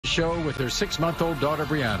Show with her 6-month-old daughter,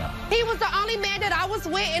 Brianna. He was the only man that I was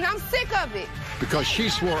with, and I'm sick of it. Because she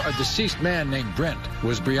swore a deceased man named Brent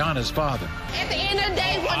was Brianna's father. At the end of the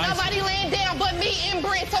day, nobody laying down but me and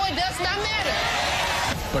Brent, so it does not matter.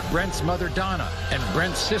 But Brent's mother, Donna, and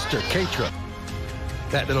Brent's sister, Katra,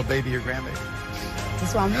 that little baby, your grandbaby.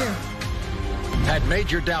 That's why I'm here. had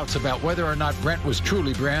major doubts about whether or not Brent was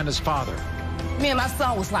truly Brianna's father. Me and my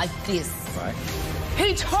son was like this. Right.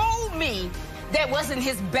 He told me that wasn't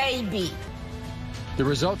his baby. The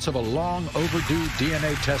results of a long overdue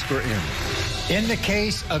DNA test were in. In the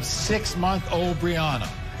case of 6-month-old Brianna,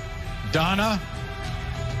 Donna,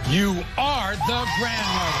 you are the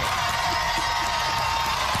grandmother.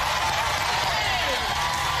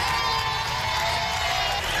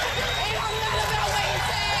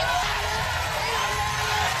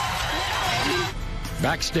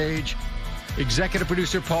 Backstage, executive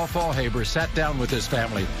producer Paul Fallhaber sat down with his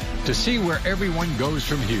family to see where everyone goes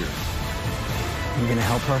from here. You're going to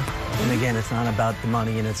help her? And again, it's not about the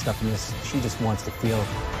money and stuff in this. She just wants to feel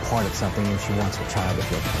part of something, and she wants her child to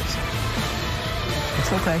feel part of something.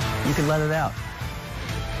 It's okay. You can let it out.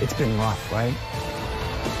 It's been rough, right?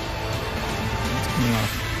 It's been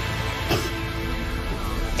rough.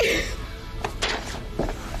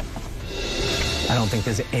 I don't think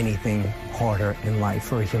there's anything harder in life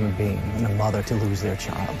for a human being than a mother to lose their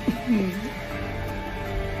child.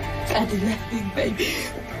 I did nothing, baby.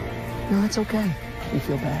 No, it's okay. You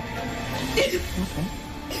feel bad. Okay.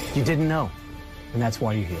 You didn't know, and that's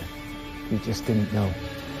why you're here. You just didn't know.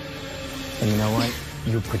 And you know what?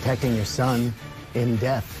 You're protecting your son in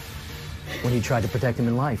death when you tried to protect him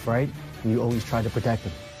in life, right? You always tried to protect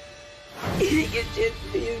him. He didn't get just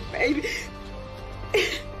his baby.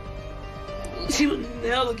 She will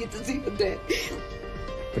never get to see the dad.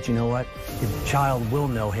 But you know what? Your child will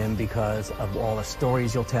know him because of all the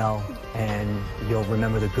stories you'll tell, and you'll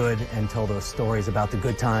remember the good and tell those stories about the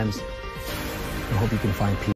good times. I hope you can find peace.